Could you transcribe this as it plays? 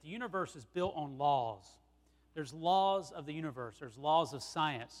universe is built on laws. There's laws of the universe. There's laws of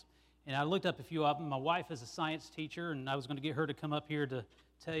science. And I looked up a few of them. My wife is a science teacher, and I was going to get her to come up here to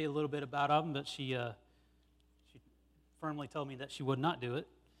tell you a little bit about them, but she firmly told me that she would not do it.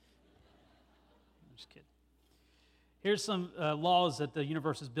 I'm just kidding. Here's some laws that the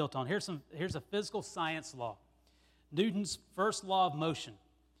universe is built on. Here's a physical science law. Newton's first law of motion.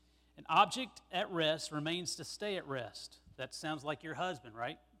 An object at rest remains to stay at rest. That sounds like your husband,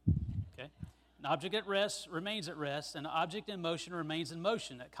 right? Okay. An object at rest remains at rest, and an object in motion remains in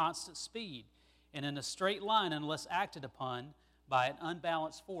motion at constant speed and in a straight line unless acted upon by an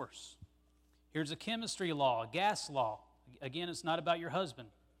unbalanced force. Here's a chemistry law, a gas law. Again, it's not about your husband.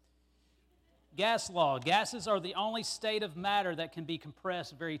 Gas law. Gases are the only state of matter that can be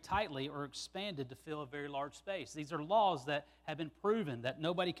compressed very tightly or expanded to fill a very large space. These are laws that have been proven that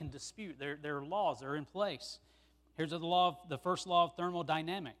nobody can dispute. They're laws. They're in place. Here's the first law of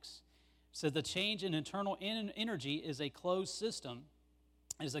thermodynamics. It says the change in internal energy is a closed system,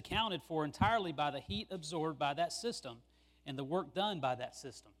 is accounted for entirely by the heat absorbed by that system and the work done by that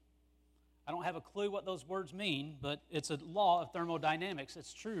system. I don't have a clue what those words mean, but it's a law of thermodynamics.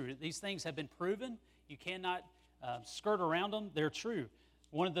 It's true. These things have been proven. You cannot skirt around them. They're true.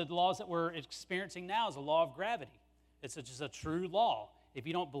 One of the laws that we're experiencing now is a law of gravity. It's just a true law. If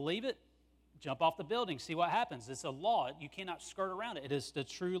you don't believe it, jump off the building, see what happens. It's a law. You cannot skirt around it. It is the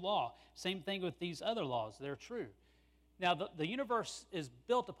true law. Same thing with these other laws. They're true. Now, the universe is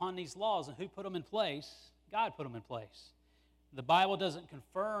built upon these laws, and who put them in place? God put them in place. The Bible doesn't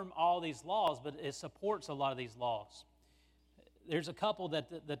confirm all these laws, but it supports a lot of these laws. There's a couple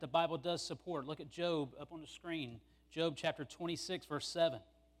that the Bible does support. Look at Job up on the screen. Job chapter 26, verse 7. It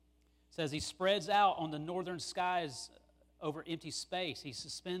says, He spreads out on the northern skies over empty space. He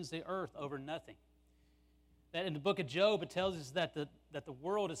suspends the earth over nothing. That in the book of Job, it tells us that the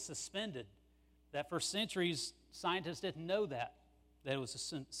world is suspended. That for centuries, scientists didn't know that it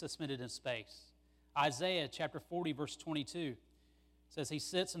was suspended in space. Isaiah chapter 40, verse 22 says, He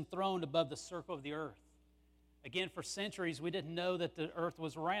sits enthroned above the circle of the earth. Again, for centuries, we didn't know that the earth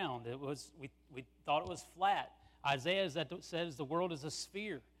was round. We thought it was flat. Isaiah says the world is a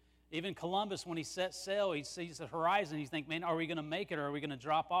sphere. Even Columbus, when he set sail, he sees the horizon. He thinks, man, are we going to make it or are we going to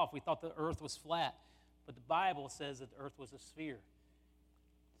drop off? We thought the earth was flat. But the Bible says that the earth was a sphere.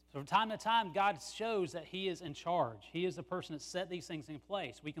 So from time to time, God shows that He is in charge. He is the person that set these things in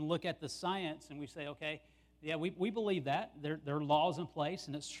place. We can look at the science and we say, okay, yeah, we believe that. There are laws in place,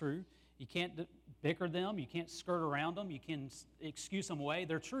 and it's true. You can't bicker them. You can't skirt around them. You can excuse them away.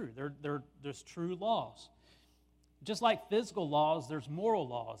 They're true. There's true laws. Just like physical laws, there's moral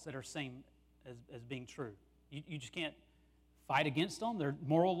laws that are same as being true. You just can't fight against them. They're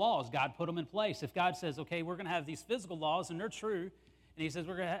moral laws. God put them in place. If God says, okay, we're going to have these physical laws, and they're true, and He says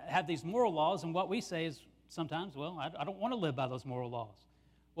we're going to have these moral laws, and what we say is sometimes, well, I don't want to live by those moral laws.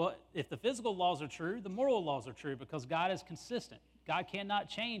 Well, if the physical laws are true, the moral laws are true because God is consistent. God cannot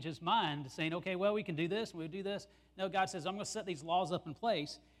change His mind saying, okay, well, we can do this, and we'll do this. No, God says, I'm going to set these laws up in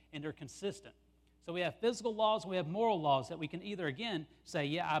place, and they're consistent. So we have physical laws, we have moral laws that we can either, again, say,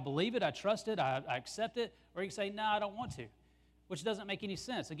 yeah, I believe it, I trust it, I accept it, or you can say, no, I don't want to, which doesn't make any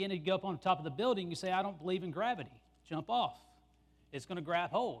sense. Again, if you go up on top of the building, you say, I don't believe in gravity. Jump off. It's going to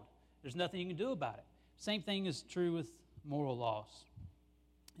grab hold. There's nothing you can do about it. Same thing is true with moral laws.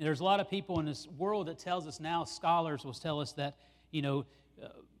 And there's a lot of people in this world that tells us now, scholars will tell us that,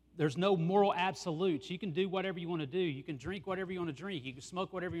 there's no moral absolutes. You can do whatever you want to do. You can drink whatever you want to drink. You can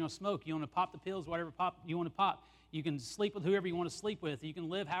smoke whatever you want to smoke. You want to pop the pills, whatever you want to pop. You can sleep with whoever you want to sleep with. You can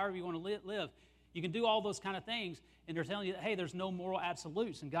live however you want to live. You can do all those kind of things, and they're telling you that, hey, there's no moral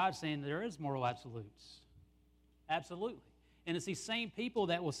absolutes. And God's saying there is moral absolutes. Absolutely. And it's these same people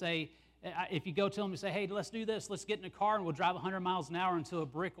that will say, if you go to them and say, hey, let's do this. Let's get in a car and we'll drive 100 miles an hour into a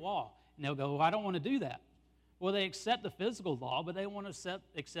brick wall. And they'll go, well, I don't want to do that. Well, they accept the physical law, but they want to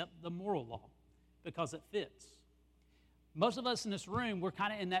accept the moral law because it fits. Most of us in this room, we're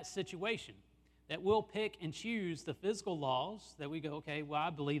kind of in that situation that we'll pick and choose the physical laws that we go, okay, well,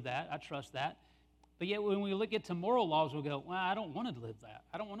 I believe that, I trust that. But yet when we look at moral laws, we'll go, well, I don't want to live that.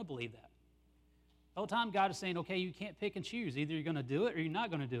 I don't want to believe that. The whole time God is saying, okay, you can't pick and choose. Either you're going to do it or you're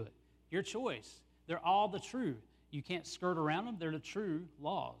not going to do it. Your choice. They're all the true. You can't skirt around them. They're the true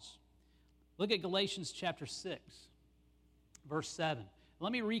laws. Look at Galatians chapter 6, verse 7.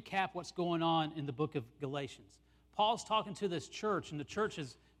 Let me recap what's going on in the book of Galatians. Paul's talking to this church, and the church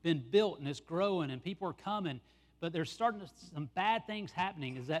has been built, and it's growing, and people are coming, but there's starting some bad things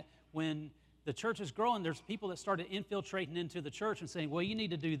happening, is that when the church is growing, there's people that started infiltrating into the church and saying, well, you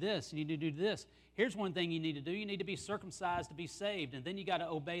need to do this, you need to do this. Here's one thing you need to do. You need to be circumcised to be saved, and then you got to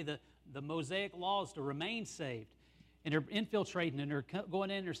obey the Mosaic laws to remain saved. And they're infiltrating, and they're going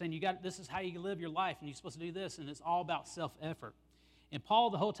in and they're saying, this is how you live your life, and you're supposed to do this, and it's all about self-effort. And Paul,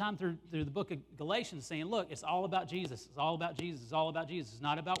 the whole time through the book of Galatians, is saying, look, it's all about Jesus. It's all about Jesus. It's all about Jesus. It's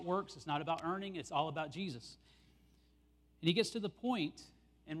not about works. It's not about earning. It's all about Jesus. And he gets to the point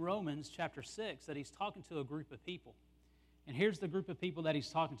in Romans chapter 6 that he's talking to a group of people. And here's the group of people that he's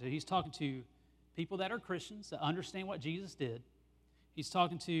talking to. He's talking to people that are Christians that understand what Jesus did. He's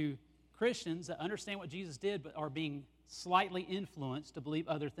talking to Christians that understand what Jesus did but are being slightly influenced to believe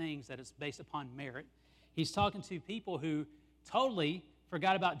other things, that it's based upon merit. He's talking to people who totally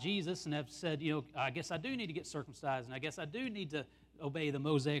forgot about Jesus and have said, I guess I do need to get circumcised, and I guess I do need to obey the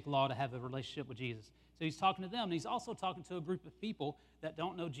Mosaic law to have a relationship with Jesus. So he's talking to them, and he's also talking to a group of people that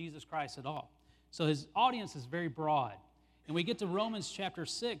don't know Jesus Christ at all. So his audience is very broad. And we get to Romans chapter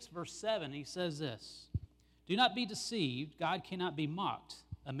 6, verse 7, he says this, do not be deceived, God cannot be mocked.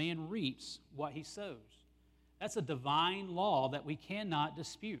 A man reaps what he sows. That's a divine law that we cannot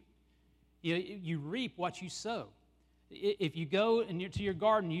dispute. You reap what you sow. If you go to your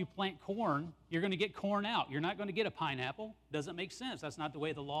garden, you plant corn, you're going to get corn out. You're not going to get a pineapple. Doesn't make sense. That's not the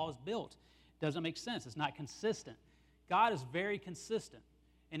way the law is built. Doesn't make sense. It's not consistent. God is very consistent.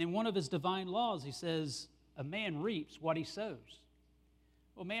 And in one of his divine laws, he says, a man reaps what he sows.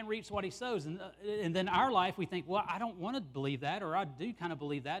 Well, man reaps what he sows. And then our life, we think, well, I don't want to believe that, or I do kind of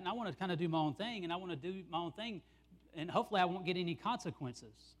believe that, and I want to kind of do my own thing, and I want to do my own thing, and hopefully I won't get any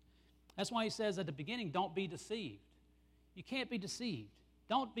consequences. That's why he says at the beginning, don't be deceived. You can't be deceived.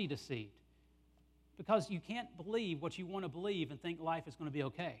 Don't be deceived. Because you can't believe what you want to believe and think life is going to be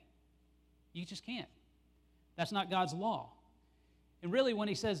okay. You just can't. That's not God's law. And really, when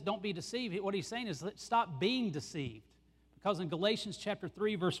he says don't be deceived, what he's saying is stop being deceived. Because in Galatians chapter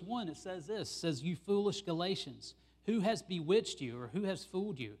 3, verse 1, it says this, it says, you foolish Galatians, who has bewitched you or who has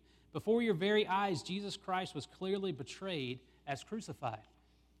fooled you? Before your very eyes, Jesus Christ was clearly betrayed as crucified.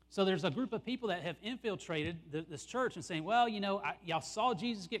 So there's a group of people that have infiltrated this church and saying, well, y'all saw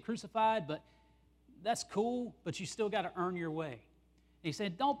Jesus get crucified, but that's cool, but you still got to earn your way. And he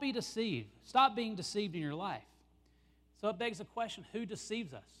said, don't be deceived. Stop being deceived in your life. So it begs the question, who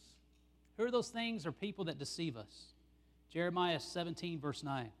deceives us? Who are those things or people that deceive us? Jeremiah 17, verse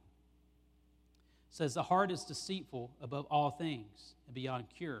 9 says, the heart is deceitful above all things and beyond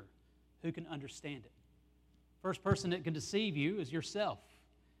cure. Who can understand it? First person that can deceive you is yourself.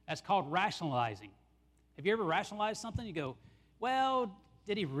 That's called rationalizing. Have you ever rationalized something? You go, well,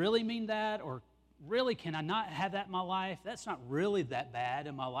 did he really mean that? Or really, can I not have that in my life? That's not really that bad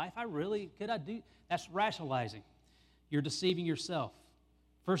in my life. Could I do? That's rationalizing. You're deceiving yourself.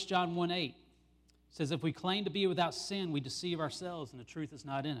 1 John 1:8 says, if we claim to be without sin, we deceive ourselves and the truth is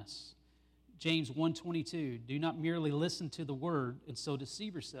not in us. James 1:22, do not merely listen to the word and so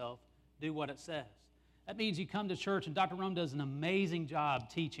deceive yourself. Do what it says. That means you come to church, and Dr. Rome does an amazing job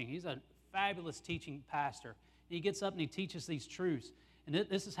teaching. He's a fabulous teaching pastor. And he gets up and he teaches these truths. And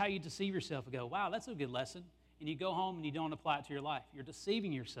this is how you deceive yourself and go, wow, that's a good lesson. And you go home and you don't apply it to your life. You're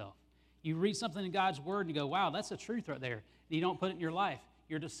deceiving yourself. You read something in God's word and you go, wow, that's a truth right there. And you don't put it in your life.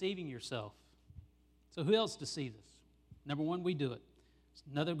 You're deceiving yourself. So who else deceives us? Number one, we do it.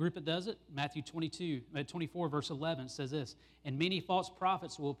 Another group that does it, Matthew 24, verse 11, says this, and many false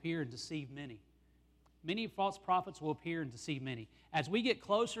prophets will appear and deceive many. Many false prophets will appear and deceive many. As we get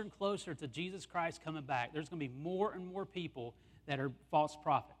closer and closer to Jesus Christ coming back, there's going to be more and more people that are false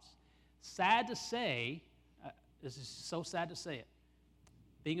prophets. Sad to say, this is so sad to say it.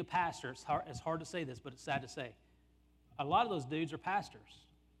 Being a pastor, it's hard to say this, but it's sad to say. A lot of those dudes are pastors.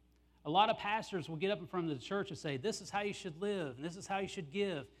 A lot of pastors will get up in front of the church and say, this is how you should live, and this is how you should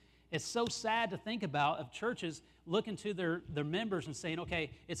give. It's so sad to think about of churches looking to their members and saying, okay,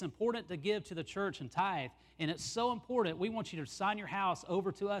 it's important to give to the church and tithe, and it's so important, we want you to sign your house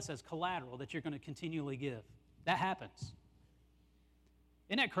over to us as collateral that you're going to continually give. That happens.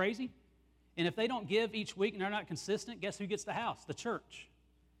 Isn't that crazy? And if they don't give each week and they're not consistent, guess who gets the house? The church.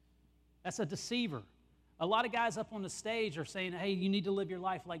 That's a deceiver. A lot of guys up on the stage are saying, hey, you need to live your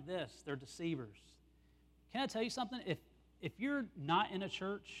life like this. They're deceivers. Can I tell you something? If you're not in a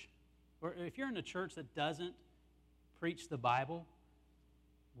church, or if you're in a church that doesn't preach the Bible,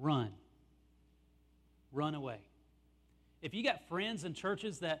 run. Run away. If you got friends in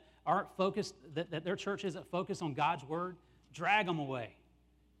churches that aren't focused, that their church isn't focused on God's word, drag them away.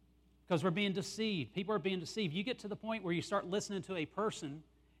 Because we're being deceived. People are being deceived. You get to the point where you start listening to a person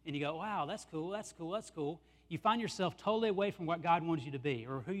and you go, wow, that's cool, that's cool, that's cool. you find yourself totally away from what God wants you to be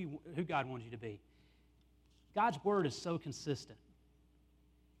or who God wants you to be. God's word is so consistent.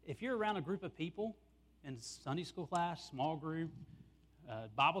 If you're around a group of people in Sunday school class, small group,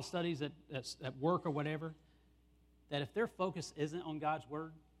 Bible studies at work or whatever, that if their focus isn't on God's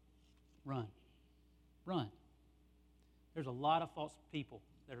word, run. Run. There's a lot of false people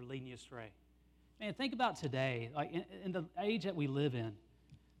that are leading you astray. Man, think about today, like in the age that we live in,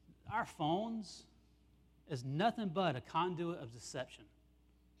 our phones is nothing but a conduit of deception.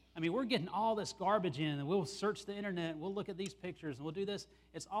 I mean, we're getting all this garbage in, and we'll search the internet, and we'll look at these pictures, and we'll do this.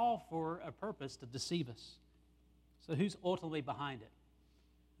 It's all for a purpose to deceive us. So who's ultimately behind it?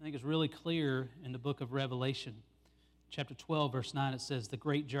 I think it's really clear in the book of Revelation. Chapter 12, verse 9, it says, "The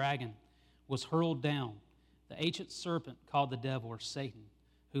great dragon was hurled down, the ancient serpent called the devil, or Satan,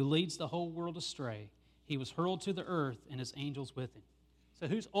 who leads the whole world astray. He was hurled to the earth, and his angels with him." So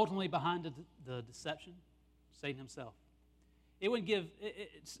who's ultimately behind the deception? Satan himself.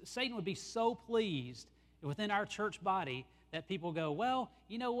 Satan would be so pleased within our church body that people go, well,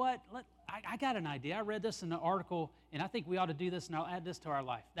 you know what? I got an idea. I read this in an article, and I think we ought to do this, and I'll add this to our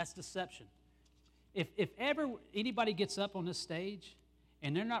life. That's deception. If ever anybody gets up on this stage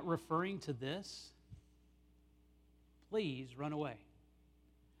and they're not referring to this, please run away.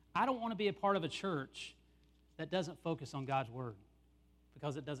 I don't want to be a part of a church that doesn't focus on God's word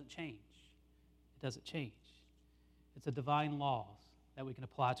because it doesn't change. It doesn't change. It's a divine law that we can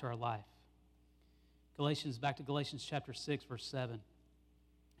apply to our life. Back to Galatians chapter 6, verse 7.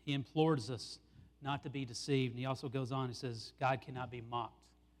 He implores us not to be deceived. And he also goes on and says, God cannot be mocked.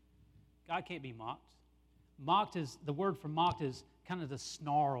 God can't be mocked. The word for mocked is kind of the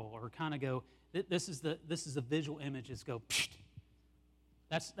snarl or kind of go, this is the visual image, is go, psh.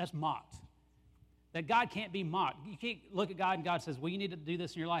 That's mocked. That God can't be mocked. You can't look at God and God says, well, you need to do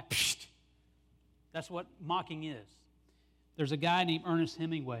this in your life. Psh. That's what mocking is. There's a guy named Ernest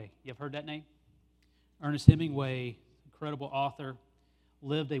Hemingway. You've heard that name? Ernest Hemingway, incredible author,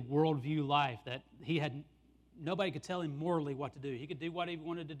 lived a worldview life that nobody could tell him morally what to do. He could do what he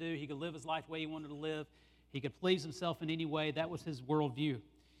wanted to do. He could live his life the way he wanted to live. He could please himself in any way. That was his worldview.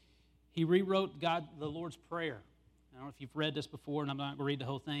 He rewrote the Lord's Prayer. I don't know if you've read this before, and I'm not going to read the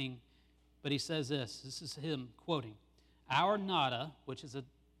whole thing, but he says this. This is him quoting. Our nada, which is a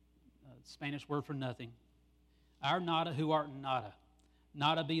Spanish word for nothing. Our nada who art nada.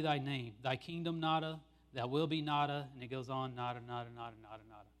 Nada be thy name. Thy kingdom nada. Thou will be nada. And it goes on, nada, nada, nada, nada,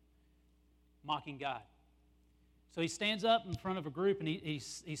 nada. Mocking God. So he stands up in front of a group, and he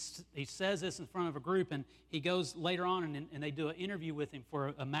says this in front of a group, and he goes later on, and they do an interview with him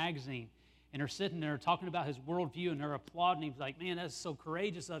for a magazine. And they're sitting there talking about his worldview, and they're applauding him. He's like, man, that's so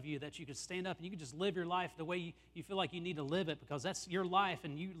courageous of you that you could stand up and you could just live your life the way you feel like you need to live it, because that's your life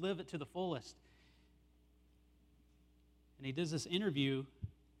and you live it to the fullest. And he does this interview,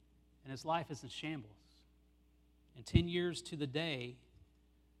 and his life is in shambles. And 10 years to the day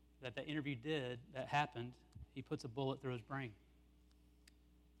that interview happened, he puts a bullet through his brain.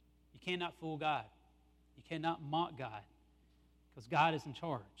 You cannot fool God. You cannot mock God, because God is in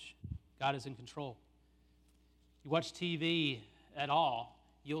charge. God is in control. You watch TV at all,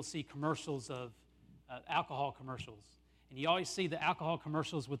 you'll see commercials of alcohol commercials. And you always see the alcohol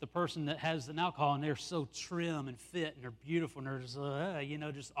commercials with the person that has an alcohol, and they're so trim and fit, and they're beautiful, and they're just,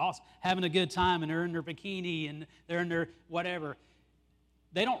 just awesome, having a good time, and they're in their bikini, and they're in their whatever.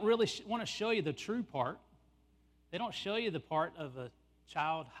 They don't really want to show you the true part. They don't show you the part of a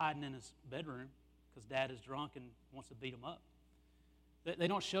child hiding in his bedroom because dad is drunk and wants to beat him up. They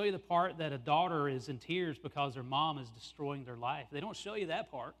don't show you the part that a daughter is in tears because her mom is destroying their life. They don't show you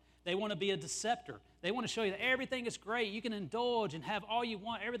that part. They want to be a deceptor. They want to show you that everything is great. You can indulge and have all you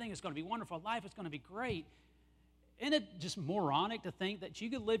want. Everything is going to be wonderful. Life is going to be great. Isn't it just moronic to think that you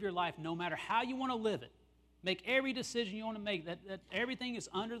could live your life no matter how you want to live it? Make every decision you want to make, that everything is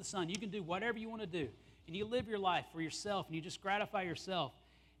under the sun. You can do whatever you want to do. And you live your life for yourself, and you just gratify yourself.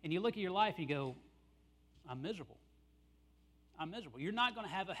 And you look at your life and you go, I'm miserable. I'm miserable. You're not going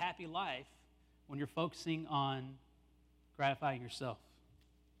to have a happy life when you're focusing on gratifying yourself.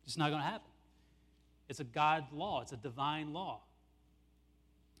 It's not going to happen. It's a God law. It's a divine law.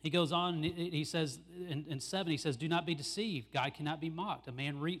 He goes on and he says, in 7, he says, do not be deceived. God cannot be mocked. A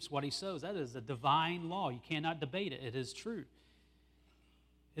man reaps what he sows. That is a divine law. You cannot debate it. It is true.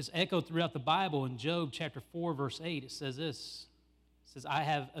 It's echoed throughout the Bible. In Job chapter 4, verse 8, it says this. It says, I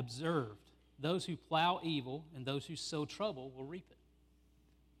have observed those who plow evil and those who sow trouble will reap it.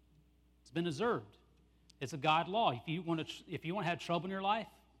 It's been observed. It's a God law. If you want to have trouble in your life,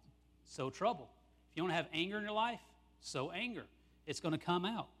 sow trouble. If you want to have anger in your life, sow anger. It's going to come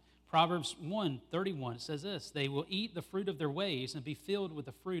out. Proverbs 1:31 says this, they will eat the fruit of their ways and be filled with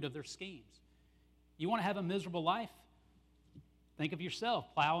the fruit of their schemes. You want to have a miserable life? Think of yourself,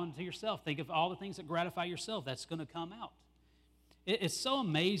 plow into yourself. Think of all the things that gratify yourself. That's going to come out. It's so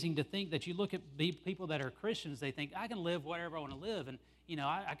amazing to think that you look at people that are Christians, they think, I can live whatever I want to live, and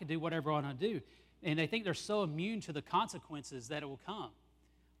I can do whatever I want to do. And they think they're so immune to the consequences that it will come.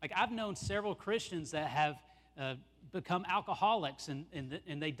 Like I've known several Christians that have become alcoholics and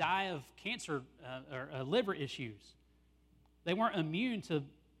they die of cancer or liver issues. They weren't immune to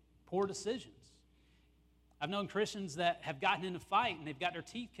poor decisions. I've known Christians that have gotten in a fight and they've got their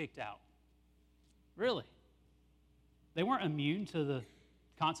teeth kicked out. Really. They weren't immune to the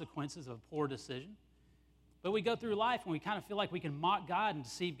consequences of a poor decision. But we go through life and we kind of feel like we can mock God and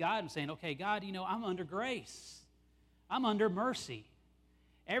deceive God and saying, okay, God, I'm under grace. I'm under mercy.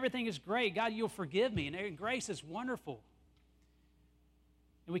 Everything is great. God, you'll forgive me. And grace is wonderful.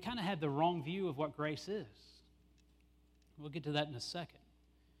 And we kind of have the wrong view of what grace is. We'll get to that in a second.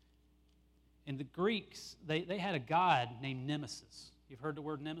 And the Greeks, they had a god named Nemesis. You've heard the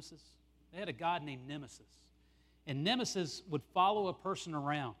word Nemesis? They had a god named Nemesis. And Nemesis would follow a person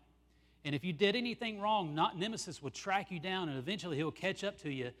around. And if you did anything wrong, Nemesis would track you down, and eventually he'll catch up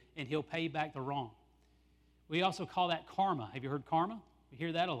to you, and he'll pay back the wrong. We also call that karma. Have you heard karma? We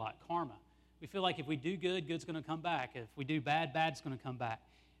hear that a lot, karma. We feel like if we do good, good's going to come back. If we do bad, bad's going to come back.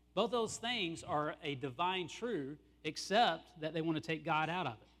 Both those things are a divine truth, except that they want to take God out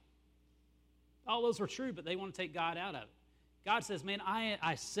of it. All those are true, but they want to take God out of it. God says, man,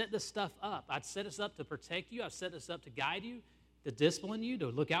 I set this stuff up. I set this up to protect you. I set this up to guide you, to discipline you, to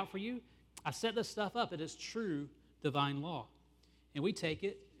look out for you. I set this stuff up. It is true divine law. And we take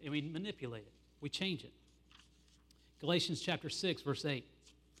it and we manipulate it. We change it. Galatians chapter 6, verse 8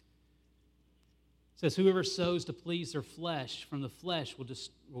 says, whoever sows to please their flesh, from the flesh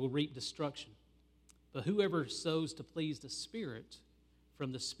will reap destruction. But whoever sows to please the Spirit,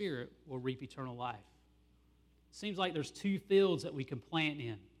 from the Spirit will reap eternal life. It seems like there's two fields that we can plant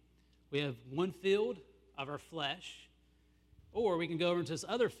in. We have one field of our flesh, or we can go over into this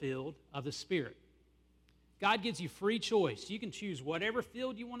other field of the Spirit. God gives you free choice. You can choose whatever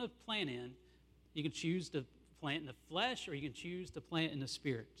field you want to plant in. You can choose to plant in the flesh, or you can choose to plant in the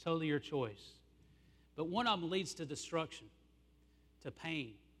Spirit. Totally your choice. But one of them leads to destruction, to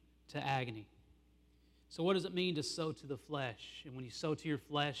pain, to agony. So what does it mean to sow to the flesh? And when you sow to your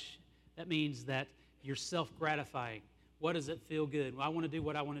flesh, that means that you're self-gratifying. What does it feel good? Well, I want to do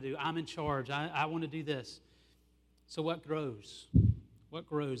what I want to do. I'm in charge. I want to do this. So what grows? What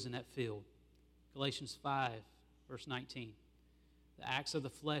grows in that field? Galatians 5, verse 19. The acts of the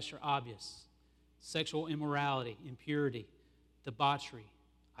flesh are obvious. Sexual immorality, impurity, debauchery,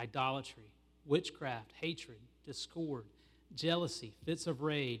 idolatry, witchcraft, hatred, discord, jealousy, fits of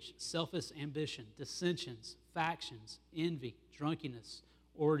rage, selfish ambition, dissensions, factions, envy, drunkenness,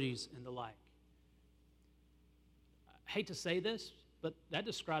 orgies, and the like. I hate to say this, but that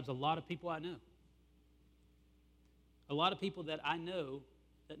describes a lot of people I know. A lot of people that I know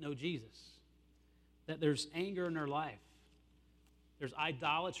that know Jesus. That there's anger in their life. There's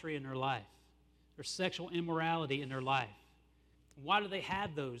idolatry in their life. There's sexual immorality in their life. Why do they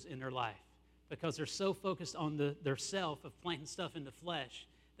have those in their life? Because they're so focused on their self of planting stuff in the flesh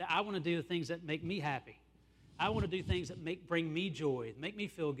that I want to do the things that make me happy. I want to do things that bring me joy, make me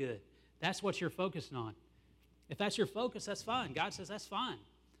feel good. That's what you're focusing on. If that's your focus, that's fine. God says that's fine.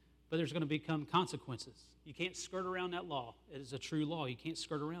 But there's going to become consequences. You can't skirt around that law. It is a true law. You can't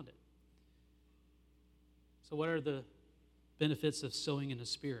skirt around it. So what are the benefits of sowing in the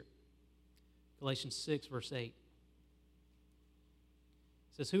Spirit? Galatians 6, verse 8. It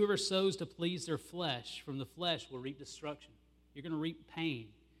says, whoever sows to please their flesh, from the flesh will reap destruction. You're going to reap pain.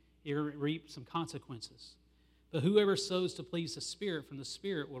 You're going to reap some consequences. But whoever sows to please the Spirit, from the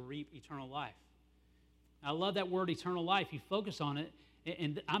Spirit will reap eternal life. I love that word eternal life. You focus on it,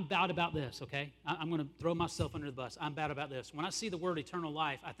 and I'm bad about this, okay? I'm going to throw myself under the bus. I'm bad about this. When I see the word eternal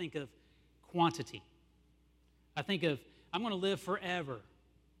life, I think of quantity. I think of, I'm going to live forever.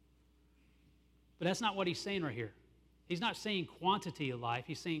 But that's not what he's saying right here. He's not saying quantity of life.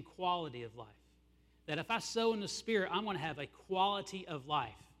 He's saying quality of life. That if I sow in the Spirit, I'm going to have a quality of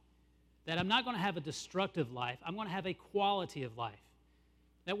life. That I'm not going to have a destructive life. I'm going to have a quality of life.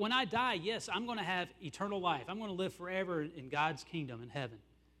 That when I die, yes, I'm going to have eternal life. I'm going to live forever in God's kingdom in heaven.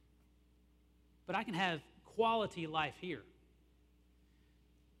 But I can have quality life here.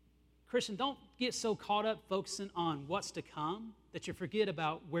 Christian, don't get so caught up focusing on what's to come that you forget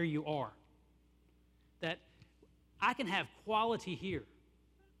about where you are. That I can have quality here,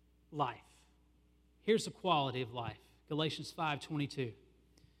 life. Here's the quality of life. Galatians 5:22.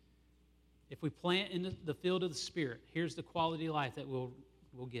 If we plant in the field of the Spirit, here's the quality of life that we'll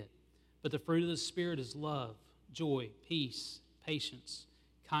get. But the fruit of the Spirit is love, joy, peace, patience,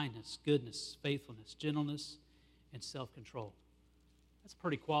 kindness, goodness, faithfulness, gentleness, and self-control. That's a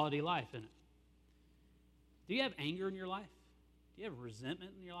pretty quality life, isn't it? Do you have anger in your life? Do you have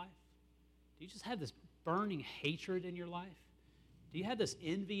resentment in your life? Do you just have this burning hatred in your life? Do you have this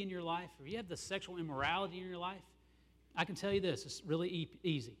envy in your life? Or do you have this sexual immorality in your life? I can tell you this, it's really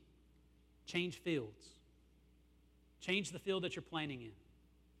easy. Change fields. Change the field that you're planting in.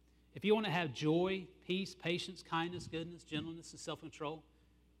 If you want to have joy, peace, patience, kindness, goodness, gentleness, and self-control,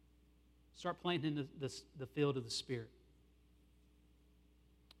 start planting in the field of the Spirit.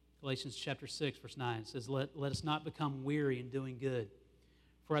 Galatians chapter 6, verse 9 says, let us not become weary in doing good,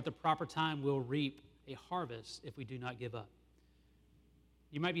 for at the proper time we'll reap a harvest if we do not give up.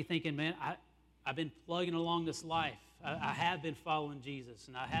 You might be thinking, man, I've been plugging along this life. I have been following Jesus,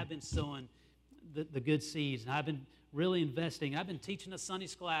 and I have been sowing the good seeds, and I've been really investing. I've been teaching a Sunday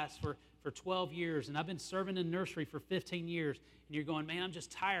school class for 12 years, and I've been serving in nursery for 15 years, and you're going, man, I'm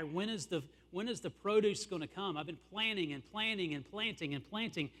just tired. When is the produce going to come? I've been planting and planting and planting and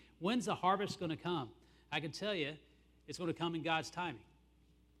planting. When's the harvest going to come? I can tell you, it's going to come in God's timing.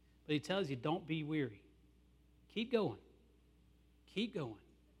 But he tells you, don't be weary. Keep going. Keep going.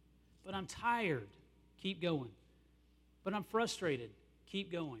 But I'm tired. Keep going. But I'm frustrated.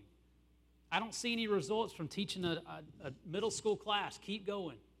 Keep going. I don't see any results from teaching a middle school class. Keep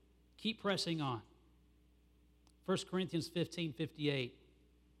going. Keep pressing on. 1 Corinthians 15:58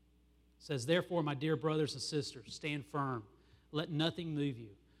 says, therefore, my dear brothers and sisters, stand firm. Let nothing move you.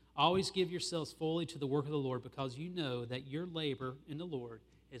 Always give yourselves fully to the work of the Lord, because you know that your labor in the Lord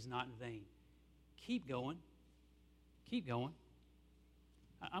is not in vain. Keep going. Keep going.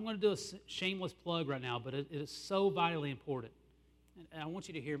 I'm going to do a shameless plug right now, but it is so vitally important. And I want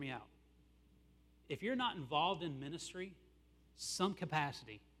you to hear me out. If you're not involved in ministry, some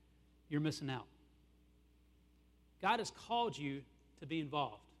capacity, you're missing out. God has called you to be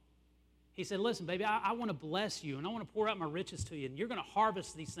involved. He said, listen, baby, I want to bless you, and I want to pour out my riches to you, and you're going to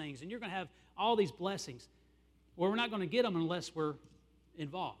harvest these things, and you're going to have all these blessings. Well, we're not going to get them unless we're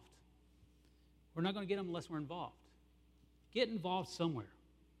involved. We're not going to get them unless we're involved. Get involved somewhere.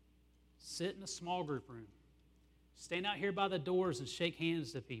 Sit in a small group room. Stand out here by the doors and shake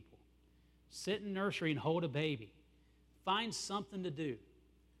hands to people. Sit in nursery and hold a baby. Find something to do,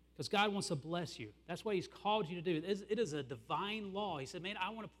 because God wants to bless you. That's what he's called you to do. It is a divine law. He said, man, I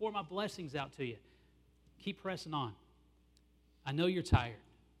want to pour my blessings out to you. Keep pressing on. I know you're tired,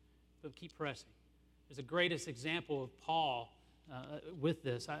 but keep pressing. There's the greatest example of Paul with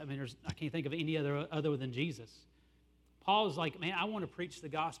this. I can't think of any other than Jesus. Paul is like, man, I want to preach the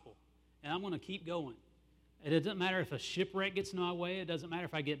gospel, and I'm going to keep going. It doesn't matter if a shipwreck gets in my way. It doesn't matter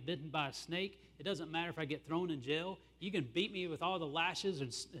if I get bitten by a snake. It doesn't matter if I get thrown in jail. You can beat me with all the lashes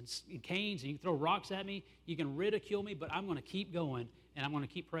and canes, and you can throw rocks at me. You can ridicule me, but I'm going to keep going, and I'm going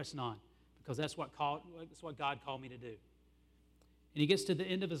to keep pressing on, because that's what God called me to do. And he gets to the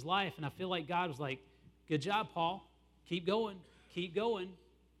end of his life, and I feel like God was like, good job, Paul. Keep going. Keep going.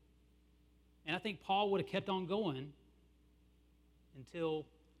 And I think Paul would have kept on going until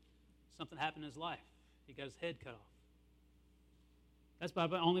something happened in his life. He got his head cut off. That's about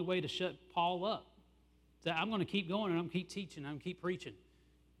the only way to shut Paul up. So I'm going to keep going, and I'm going to keep teaching, and I'm going to keep preaching.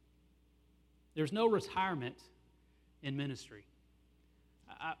 There's no retirement in ministry.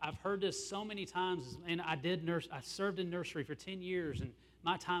 I've heard this so many times, and I served in nursery for 10 years, and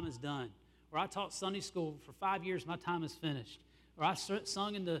my time is done. Or I taught Sunday school for 5 years, my time is finished. Or I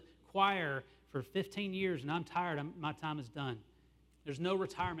sung in the choir for 15 years, and I'm tired, my time is done. There's no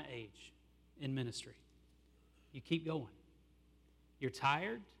retirement age in ministry. You keep going. You're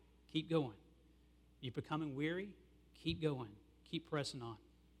tired? Keep going. You're becoming weary? Keep going. Keep pressing on.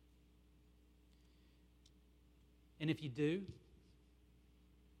 And if you do,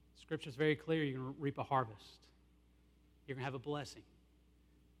 Scripture's very clear, you're going to reap a harvest. You're going to have a blessing.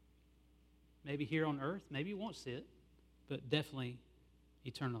 Maybe here on earth, maybe you won't see it, but definitely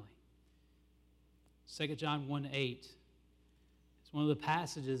eternally. 2 John 1:8. It's one of the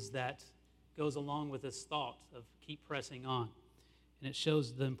passages that goes along with this thought of keep pressing on. And it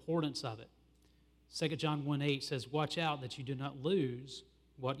shows the importance of it. 2 John 1:8 says, watch out that you do not lose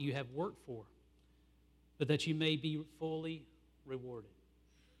what you have worked for, but that you may be fully rewarded.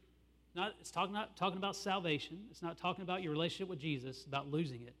 It's not talking about salvation. It's not talking about your relationship with Jesus, it's about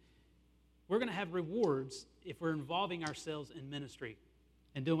losing it. We're going to have rewards if we're involving ourselves in ministry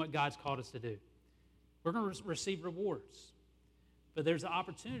and doing what God's called us to do. We're going to receive rewards. But there's an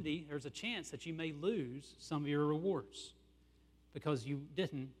opportunity, there's a chance that you may lose some of your rewards because you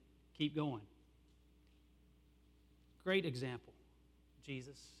didn't keep going. Great example.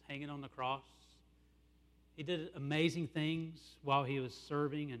 Jesus hanging on the cross. He did amazing things while he was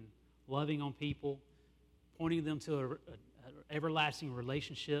serving and loving on people, pointing them to an everlasting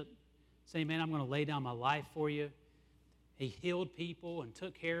relationship, saying, man, I'm going to lay down my life for you. He healed people and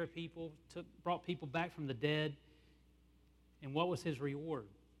took care of people, brought people back from the dead. And what was his reward?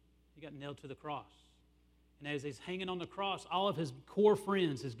 He got nailed to the cross. And as he's hanging on the cross, all of his core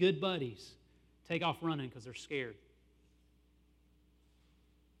friends, his good buddies, take off running because they're scared.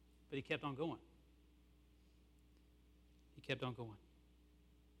 But he kept on going. He kept on going.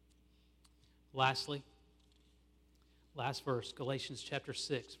 Lastly, last verse, Galatians chapter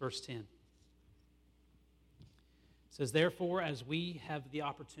 6, verse 10. It says, therefore, as we have the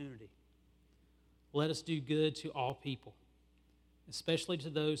opportunity, let us do good to all people, especially to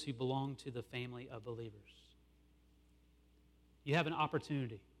those who belong to the family of believers. You have an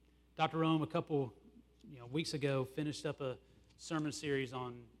opportunity. Dr. Rome, a couple weeks ago, finished up a sermon series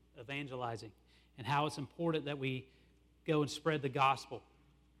on evangelizing and how it's important that we go and spread the gospel.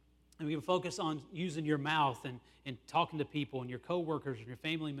 And we can focus on using your mouth and talking to people and your coworkers and your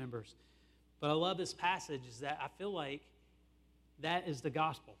family members. But I love this passage is that I feel like that is the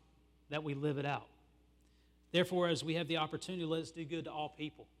gospel, that we live it out. Therefore, as we have the opportunity, let us do good to all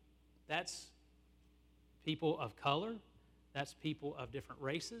people. That's people of color. That's people of different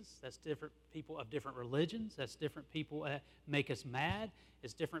races. That's different people of different religions. That's different people that make us mad.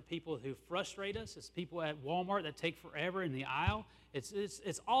 It's different people who frustrate us. It's people at Walmart that take forever in the aisle.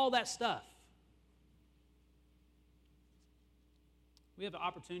 It's all that stuff. We have an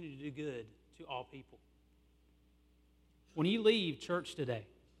opportunity to do good to all people. When you leave church today,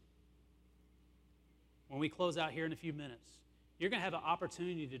 when we close out here in a few minutes, you're going to have an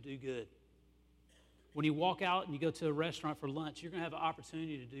opportunity to do good. When you walk out and you go to a restaurant for lunch, you're going to have an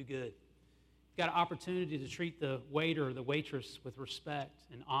opportunity to do good. You've got an opportunity to treat the waiter or the waitress with respect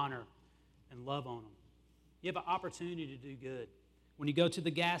and honor and love on them. You have an opportunity to do good. When you go to the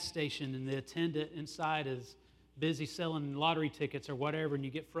gas station and the attendant inside is busy selling lottery tickets or whatever, and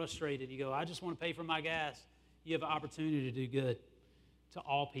you get frustrated, you go, I just want to pay for my gas. You have an opportunity to do good to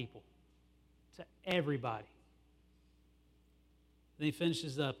all people, to everybody. Then he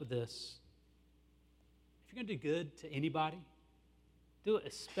finishes up with this. If you're going to do good to anybody, do it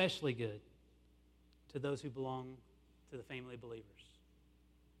especially good to those who belong to the family of believers.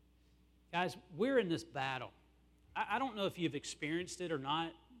 Guys, we're in this battle. I don't know if you've experienced it or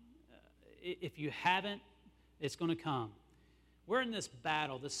not. If you haven't, it's going to come. We're in this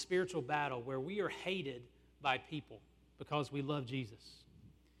battle, this spiritual battle, where we are hated by people because we love Jesus.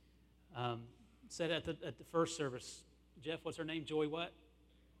 Said at the first service, Jeff, what's her name? Joy what?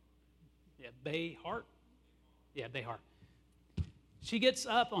 Yeah, Behart? Yeah, Behart. She gets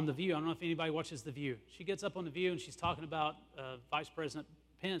up on The View. I don't know if anybody watches The View. She gets up on The View and she's talking about Vice President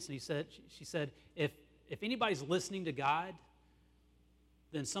Pence, and she said, if anybody's listening to God,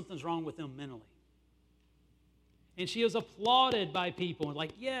 then something's wrong with them mentally. And she was applauded by people and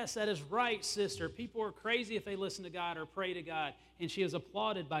like, yes, that is right, sister. People are crazy if they listen to God or pray to God. And she was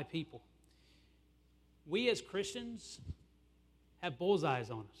applauded by people. We as Christians have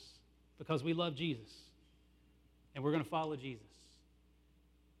bullseyes on us because we love Jesus. And we're going to follow Jesus.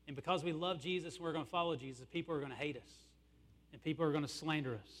 And because we love Jesus and we're going to follow Jesus, people are going to hate us. And people are going to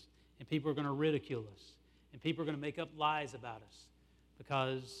slander us. And people are going to ridicule us. And people are going to make up lies about us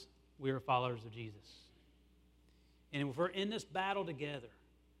because we are followers of Jesus. And if we're in this battle together,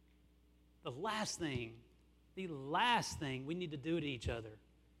 the last thing we need to do to each other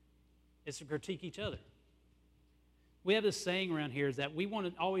is to critique each other. We have this saying around here is that we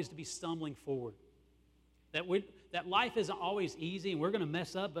want always to be stumbling forward. That life isn't always easy and we're going to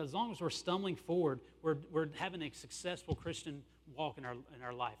mess up, but as long as we're stumbling forward, we're having a successful Christian walk in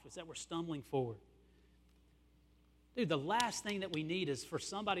our life. It's that we're stumbling forward. Dude, the last thing that we need is for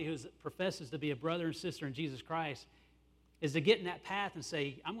somebody who professes to be a brother and sister in Jesus Christ is to get in that path and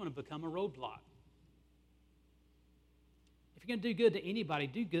say, I'm going to become a roadblock. If you're going to do good to anybody,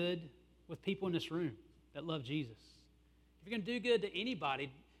 do good with people in this room that love Jesus. If you're going to do good to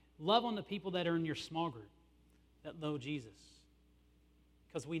anybody, love on the people that are in your small group that know Jesus.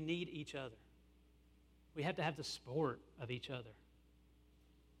 Because we need each other. We have to have the support of each other.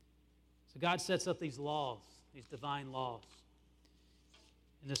 So God sets up these laws, these divine laws.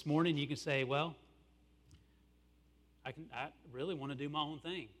 And this morning you can say, well, I really want to do my own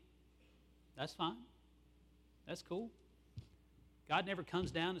thing. That's fine. That's cool. God never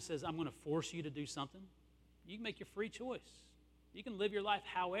comes down and says, I'm going to force you to do something. You can make your free choice. You can live your life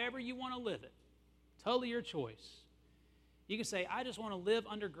however you want to live it. Totally your choice. You can say, I just want to live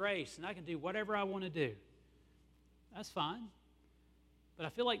under grace and I can do whatever I want to do. That's fine. But I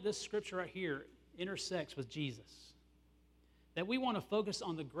feel like this scripture right here intersects with Jesus. That we want to focus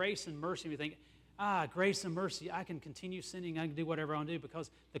on the grace and mercy. We think, grace and mercy, I can continue sinning, I can do whatever I want to do because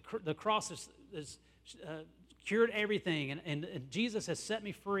the cross has cured everything and Jesus has set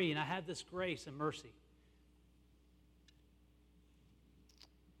me free and I have this grace and mercy.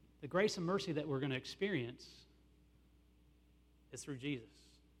 The grace and mercy that we're going to experience is through Jesus.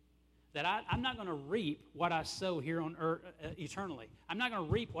 That I'm not going to reap what I sow here on earth eternally. I'm not going to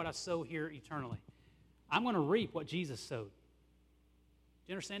reap what I sow here eternally. I'm going to reap what Jesus sowed. Do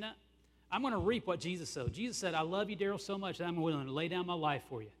you understand that? I'm going to reap what Jesus sowed. Jesus said, I love you, Daryl, so much that I'm willing to lay down my life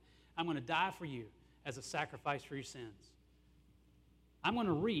for you. I'm going to die for you as a sacrifice for your sins. I'm going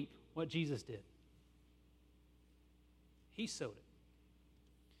to reap what Jesus did. He sowed it.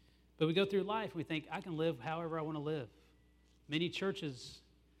 But we go through life and we think, I can live however I want to live. Many churches,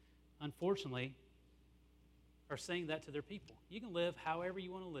 unfortunately, are saying that to their people. You can live however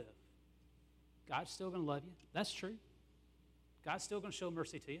you want to live. God's still going to love you. That's true. God's still going to show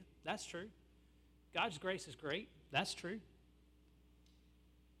mercy to you. That's true. God's grace is great. That's true.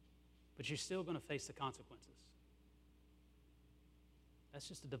 But you're still going to face the consequences. That's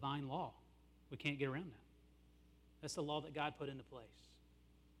just a divine law. We can't get around that. That's the law that God put into place.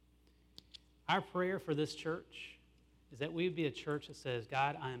 Our prayer for this church is that we would be a church that says,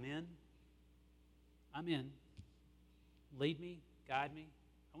 God, I am in. I'm in. Lead me, guide me.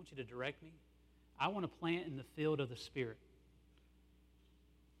 I want you to direct me. I want to plant in the field of the Spirit.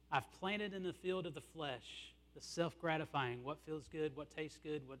 I've planted in the field of the flesh, the self-gratifying, what feels good, what tastes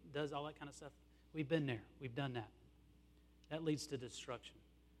good, what does all that kind of stuff. We've been there. We've done that. That leads to destruction.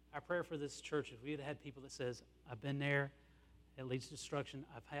 Our prayer for this church is we had had people that says, I've been there. It leads to destruction.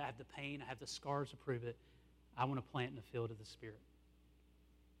 I have the pain. I have the scars to prove it. I want to plant in the field of the Spirit.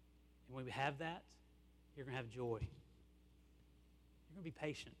 And when we have that, you're going to have joy. You're going to be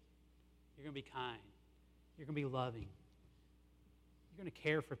patient. You're going to be kind. You're going to be loving. You're going to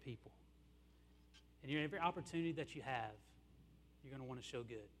care for people. And every opportunity that you have, you're going to want to show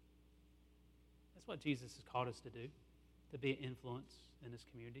good. That's what Jesus has called us to do, to be an influence in this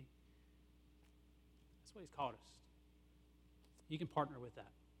community. That's what he's called us. You can partner with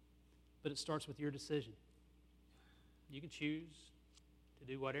that. But it starts with your decision. You can choose to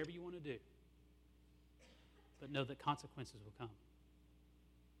do whatever you want to do. But know that consequences will come.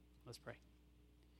 Let's pray.